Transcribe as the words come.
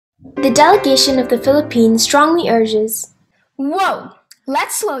The delegation of the Philippines strongly urges. Whoa,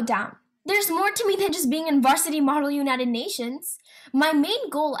 let's slow down. There's more to me than just being in Varsity Model United Nations. My main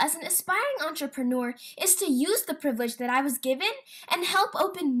goal as an aspiring entrepreneur is to use the privilege that I was given and help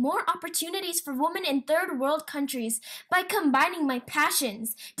open more opportunities for women in third world countries by combining my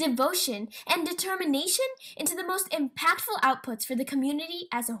passions, devotion, and determination into the most impactful outputs for the community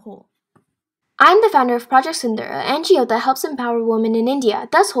as a whole. I am the founder of Project Sundar, an NGO that helps empower women in India,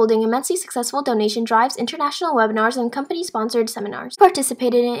 thus holding immensely successful donation drives, international webinars, and company-sponsored seminars. I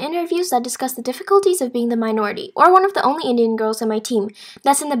participated in interviews that discuss the difficulties of being the minority, or one of the only Indian girls in my team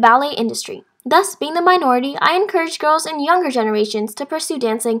that's in the ballet industry. Thus, being the minority, I encourage girls in younger generations to pursue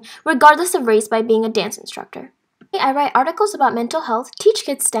dancing regardless of race by being a dance instructor. I write articles about mental health, teach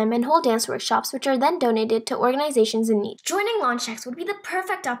kids STEM, and hold dance workshops, which are then donated to organizations in need. Joining LaunchX would be the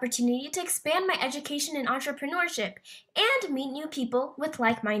perfect opportunity to expand my education in entrepreneurship and meet new people with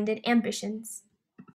like-minded ambitions.